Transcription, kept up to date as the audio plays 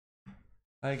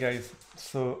Hi guys,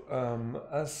 so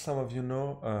as some of you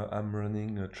know, I'm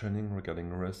running a training regarding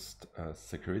Rust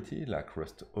security, like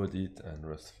Rust Audit and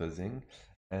rust-fuzzing.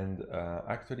 And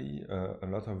actually, a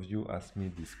lot of you ask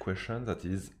me this question, that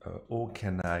is, how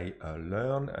can I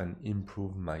learn and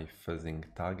improve my fuzzing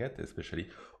target, especially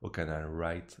how can I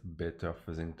write better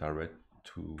fuzzing target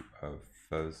to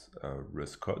fuzz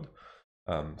Rust code.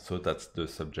 So that's the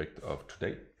subject of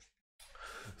today.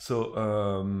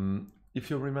 So if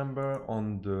you remember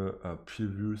on the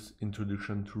previous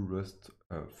introduction to Rust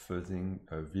fuzzing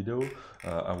video,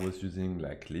 I was using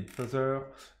like lead-fuzzer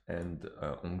and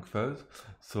honggfuzz.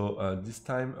 So this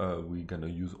time we're gonna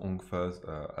use honggfuzz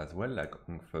as well, like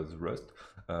honggfuzz-rs.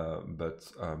 But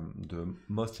the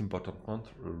most important point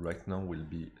right now will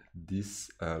be this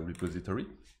repository.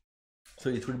 So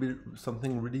it will be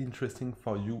something really interesting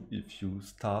for you if you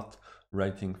start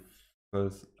writing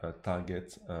fuzz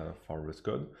targets for Rust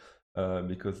code,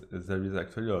 because there is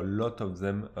actually a lot of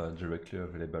them directly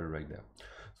available right there.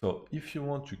 So if you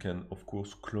want, you can of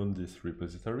course clone this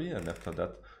repository, and after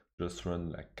that just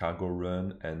run like cargo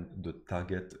run and the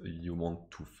target you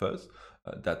want to fuzz.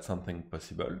 That's something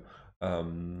possible.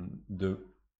 The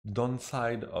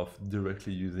downside of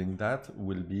directly using that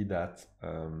will be that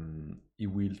it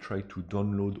will try to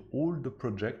download all the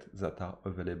projects that are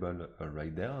available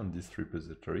right there on this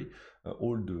repository,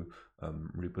 all the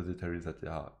repositories that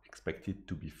are expected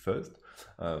to be fuzzed.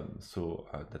 So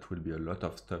that will be a lot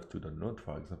of stuff to download.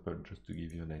 For example, just to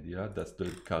give you an idea, that's the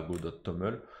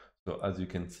cargo.toml. So as you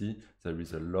can see, there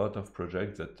is a lot of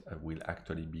projects that will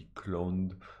actually be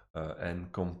cloned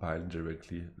and compiled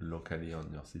directly locally on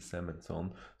your system and so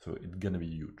on. So it's gonna be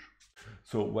huge.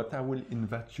 So what I will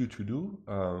invite you to do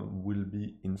will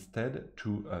be instead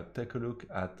to take a look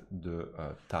at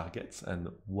the targets and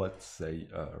what they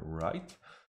write.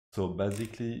 So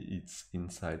basically it's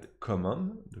inside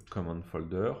common, the common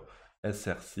folder,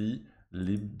 src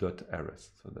lib.rs.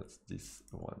 So that's this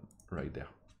one right there.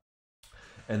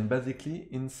 And basically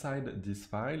inside this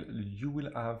file you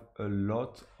will have a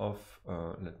lot of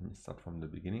let me start from the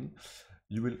beginning.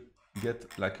 You will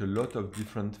get like a lot of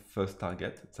different fuzz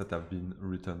targets that have been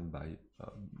written by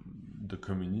the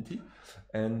community,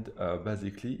 and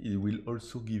basically it will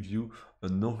also give you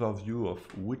an overview of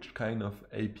which kind of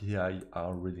API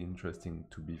are really interesting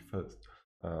to be fuzzed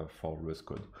for Rust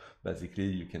code. Basically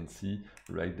you can see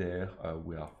right there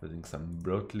we are fuzzing some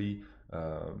brotli,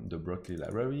 the brotli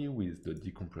library with the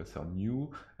decompressor new,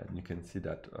 and you can see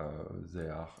that they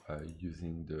are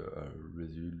using the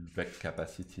resolve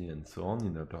capacity and so on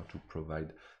in order to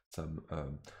provide some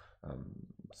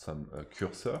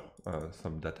cursor,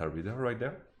 some data reader right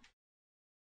there.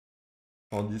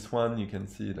 On this one, you can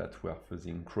see that we are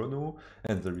fuzzing chrono,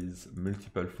 and there is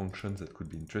multiple functions that could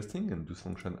be interesting, and those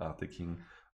functions are taking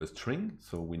a string,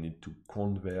 so we need to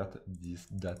convert this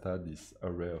data, this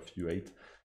array of U8,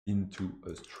 into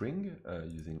a string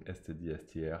using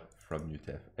std_str from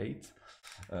UTF-8.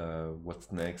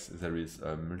 What's next? There is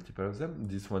multiple of them.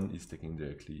 This one is taking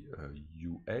directly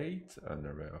U8, an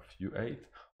array of U8,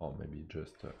 or maybe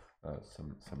just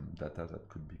some data that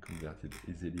could be converted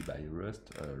easily by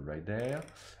Rust right there,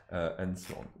 and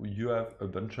so on. You have a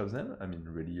bunch of them, I mean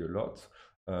really a lot.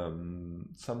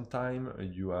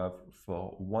 Sometimes you have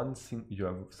for one thing, you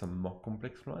have some more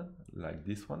complex one, like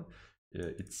this one.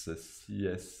 It's a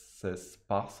CSS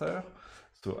parser.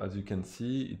 So as you can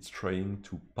see, it's trying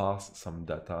to parse some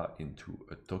data into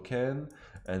a token,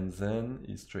 and then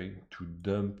it's trying to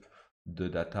dump the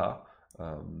data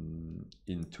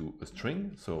into a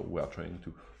string. So we are trying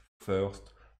to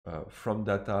first from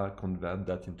data convert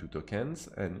that into tokens,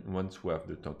 and once we have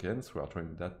the tokens, we are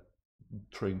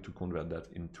trying to convert that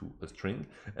into a string,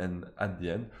 and at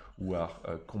the end we are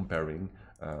comparing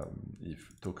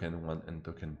if token 1 and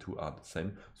token 2 are the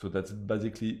same. So that's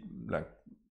basically like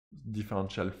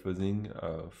differential fuzzing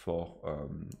for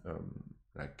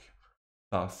like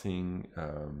parsing,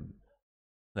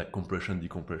 like compression,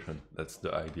 decompression. That's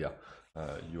the idea.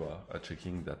 You are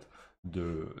checking that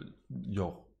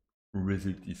your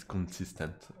result is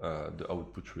consistent, the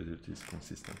output result is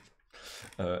consistent,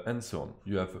 and so on.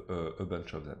 You have a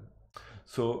bunch of them.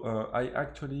 So I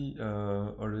actually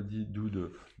already do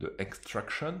the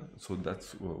extraction, so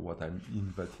that's what I'm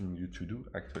inviting you to do.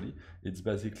 Actually, it's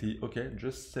basically, okay,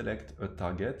 just select a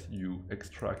target, you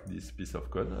extract this piece of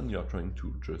code, and you're trying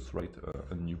to just write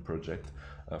a new project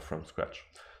from scratch.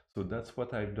 So that's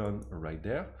what I've done right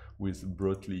there with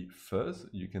brotli fuzz.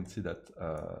 You can see that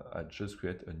I just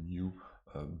create a new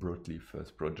brotli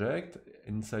first project.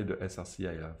 Inside the SRC,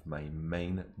 I have my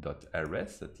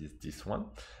main.rs, that is this one,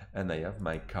 and I have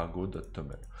my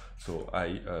cargo.toml. So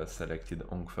I selected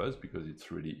honggfuzz because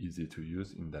it's really easy to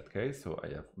use in that case. So I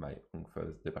have my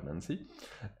honggfuzz dependency,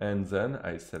 and then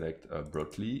I select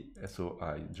brotli. So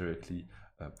I directly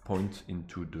point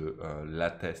into the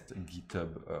latest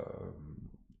GitHub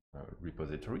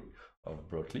repository of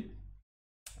brotli.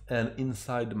 And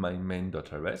inside my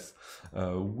main.rs,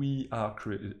 we are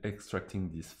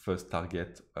extracting this first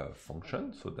target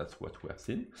function. So that's what we have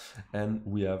seen. And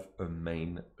we have a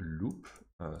main loop,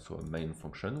 so a main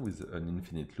function with an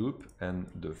infinite loop and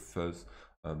the fuzz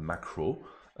macro.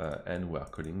 And we are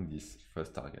calling this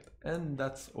first target. And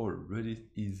that's all really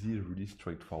easy, really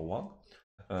straightforward.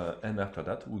 And after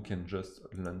that, we can just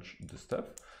launch the stuff.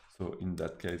 So in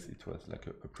that case, it was like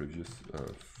a previous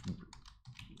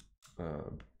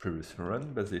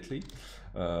run basically,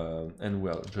 and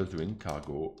we're just doing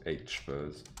cargo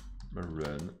honggfuzz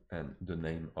run and the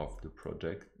name of the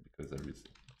project because there is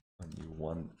only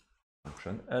one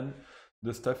function and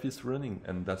the stuff is running,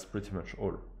 and that's pretty much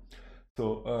all.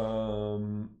 So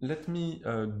let me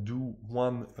do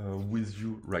one with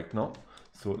you right now.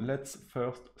 So let's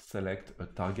first select a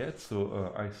target.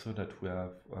 So I saw that we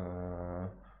have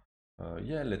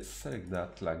yeah, let's select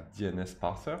that like DNS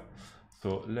parser.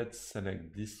 So let's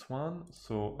select this one.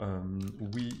 So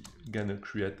we gonna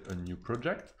create a new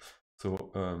project. So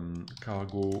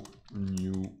cargo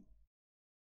new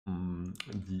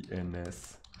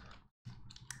DNS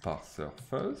parser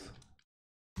fuzz.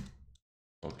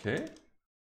 Okay.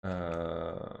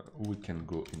 We can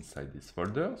go inside this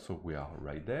folder. So we are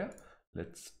right there.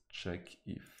 Let's check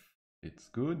if it's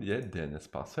good. Yeah, DNS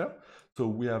parser. So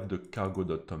we have the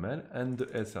cargo.toml and the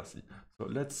SRC. So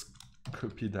let's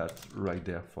copy that right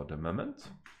there for the moment.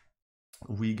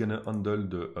 We're gonna handle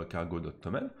the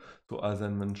cargo.toml. So as I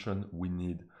mentioned, we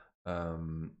need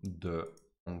the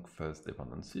honggfuzz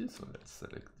dependency. So let's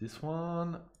select this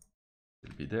one.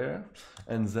 It'll be there.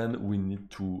 And then we need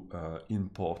to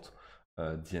import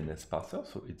DNS parser.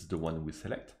 So it's the one we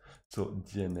select. So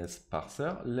DNS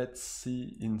parser, let's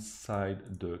see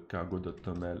inside the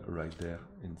cargo.toml right there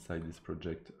inside this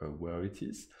project where it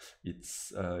is. It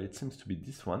seems to be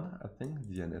this one, I think,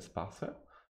 DNS parser.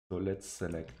 So let's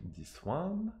select this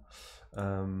one.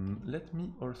 Let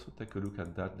me also take a look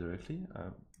at that directly.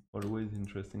 Always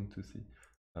interesting to see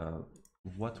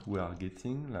what we are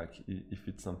getting, like if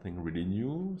it's something really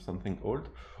new, something old.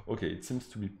 Okay, it seems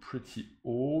to be pretty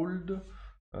old.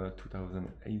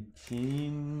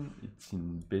 2018, it's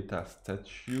in beta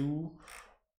statue.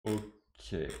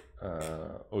 Okay,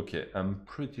 okay, I'm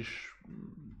pretty sure.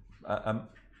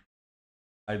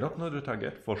 I don't know the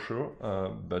target for sure,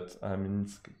 but I mean,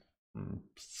 it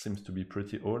seems to be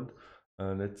pretty old.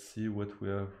 Let's see what we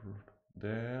have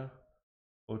there.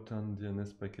 Open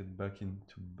DNS packet back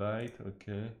into byte.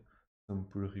 Okay, some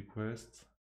pull requests.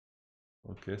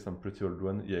 Okay, some pretty old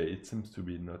one. Yeah, it seems to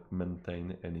be not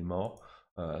maintained anymore.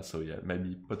 So yeah,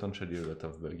 maybe potentially a lot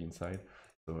of bug inside.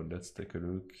 So let's take a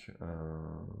look.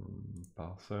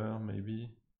 Parser maybe.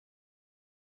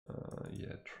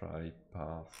 Yeah, try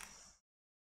parse.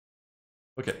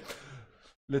 Okay,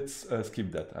 let's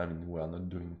skip that. I mean, we are not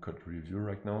doing code review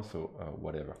right now, so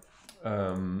whatever.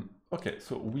 Okay,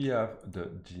 so we have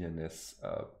the DNS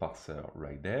parser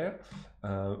right there.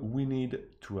 We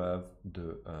need to have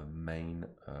the main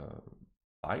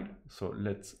file. So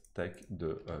let's take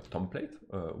the template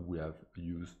we have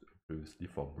used previously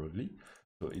for brotli.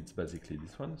 So it's basically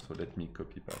this one. So let me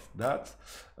copy paste that.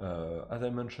 As I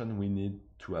mentioned, we need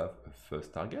to have a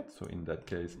first target. So in that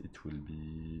case, it will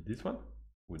be this one.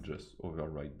 We just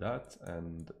overwrite that,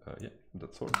 and yeah,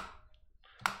 that's all.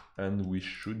 And we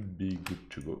should be good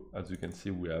to go. As you can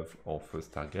see, we have our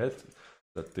first target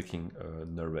that's taking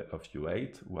an array of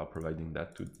U8. We are providing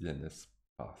that to DNS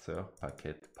parser,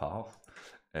 packet parse,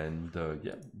 and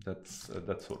yeah, that's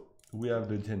all. We have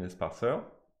the DNS parser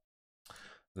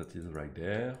that is right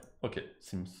there. Okay,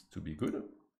 seems to be good.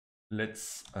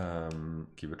 Let's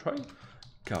give a try.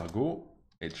 Cargo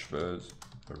honggfuzz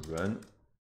run,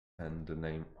 and the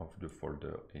name of the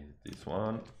folder is this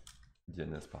one,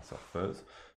 DNS parser fuzz.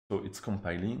 So it's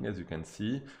compiling, as you can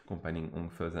see, compiling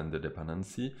honggfuzz and the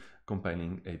dependency,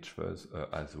 compiling honggfuzz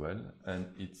as well, and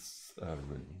it's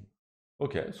running.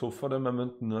 Okay, so for the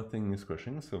moment, nothing is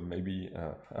crashing, so maybe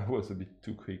I was a bit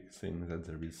too quick saying that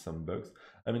there is some bugs.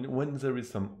 I mean, when there is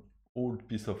some old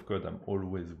piece of code, I'm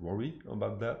always worried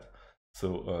about that.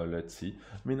 So let's see.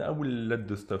 I mean, I will let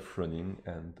the stuff running,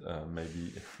 and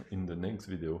maybe in the next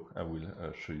video, I will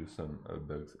show you some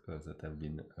bugs that have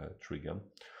been triggered.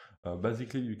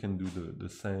 Basically, you can do the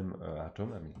same at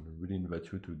home. I mean, I really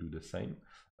invite you to do the same.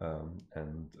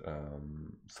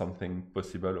 Something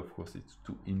possible, of course, is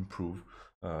to improve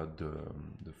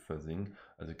the fuzzing.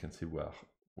 As you can see, we're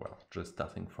just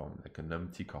starting from like an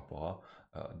empty corpora.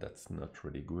 That's not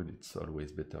really good. It's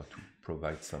always better to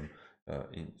provide some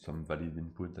valid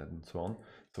input and so on.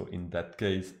 So in that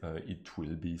case, it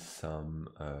will be some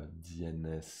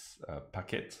DNS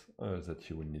packet that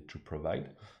you will need to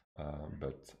provide.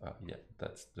 Yeah,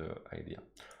 that's the idea.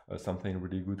 Something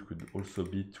really good could also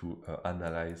be to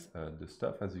analyze the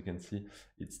stuff. As you can see,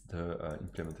 it's the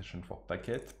implementation for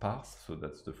packet parse. So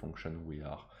that's the function we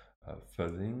are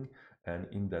fuzzing. And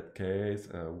in that case,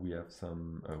 we have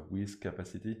some with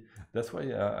capacity. That's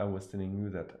why I was telling you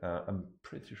that I'm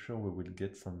pretty sure we will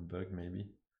get some bug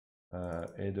maybe.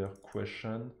 Header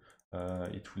question.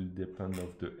 It will depend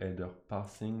of the header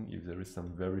parsing if there is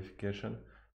some verification,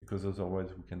 because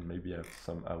otherwise we can maybe have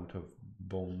some out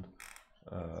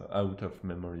of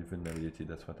memory vulnerability.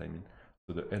 That's what I mean.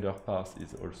 So the header parse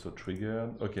is also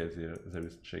triggered. Okay, there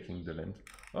is checking the length.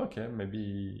 Okay,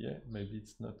 maybe, yeah, maybe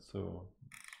it's not so.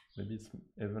 Maybe it's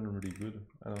even really good.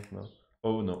 I don't know.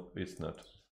 Oh no, it's not.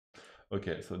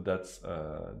 Okay, so that's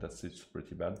it's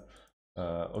pretty bad.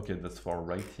 Okay, that's for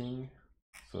writing.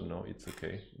 So no, it's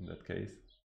okay in that case.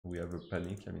 We have a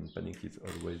panic. I mean, panic is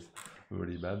always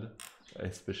really bad,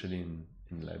 especially in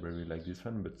library like this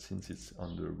one. But since it's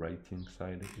on the writing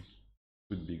side, it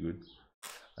could be good.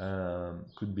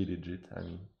 Could be legit. I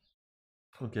mean,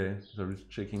 okay, there is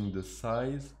checking the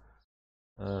size.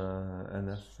 And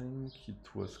I think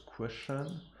it was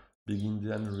question. Big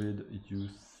Indian read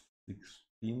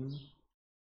U16.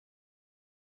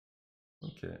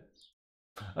 Okay.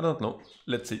 I don't know.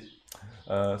 Let's see.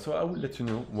 So I will let you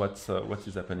know what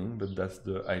is happening, but that's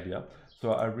the idea.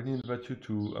 So I really invite you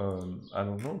to, I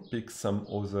don't know, pick some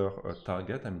other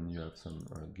target. I mean, you have some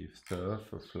GIF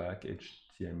stuff, a FLAC,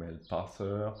 HTML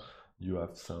parser, you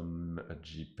have some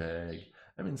JPEG.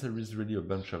 I mean, there is really a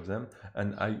bunch of them.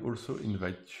 And I also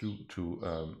invite you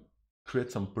to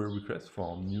create some pull requests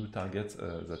for new targets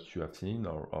that you have seen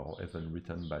or even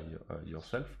written by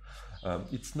yourself.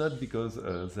 It's not because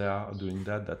they are doing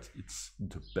that it's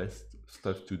the best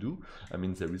stuff to do. I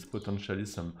mean, there is potentially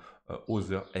some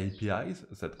other APIs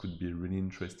that could be really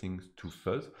interesting to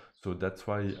fuzz. So that's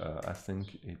why I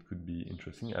think it could be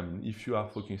interesting. I mean, if you are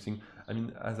focusing, I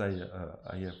mean, as I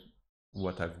have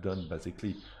what I've done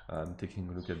basically, taking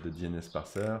a look at the DNS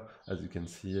parser. As you can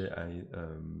see, I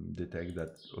detect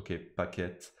that, okay,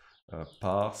 packet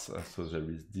parse, so there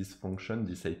is this function,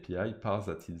 this API parse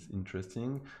that is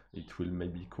interesting. It will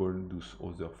maybe call those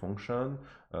other function.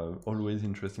 Always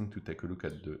interesting to take a look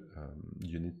at the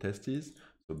unit tests.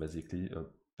 So basically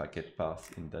packet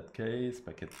parse in that case,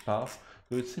 packet parse.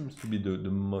 So it seems to be the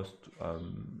most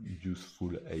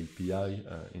useful API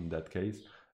in that case.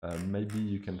 Maybe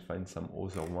you can find some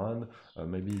other one.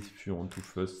 Maybe if you want to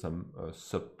fuzz some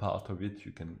sub part of it,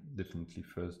 you can definitely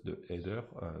fuzz the header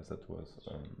that was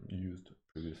used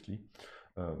previously,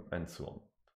 and so on.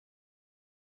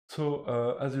 So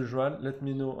as usual, let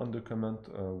me know on the comment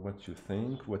what you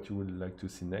think, what you would like to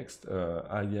see next.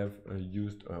 I have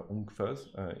used honggfuzz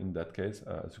in that case.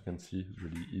 As you can see,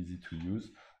 really easy to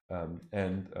use.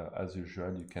 As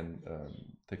usual, you can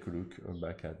take a look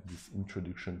back at this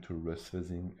introduction to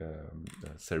rust-fuzzing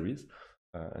series,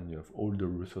 and you have all the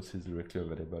resources directly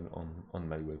available on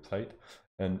my website.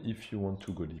 And if you want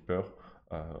to go deeper,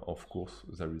 of course,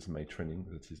 there is my training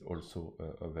that is also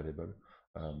available.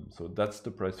 So that's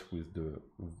the price with the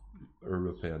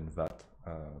European VAT,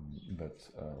 but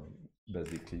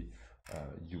basically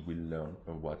you will learn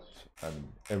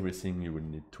everything you will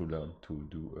need to learn to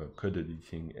do code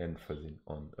editing and fuzzing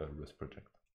on a Rust project.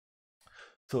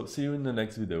 So see you in the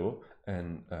next video,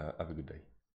 and have a good day.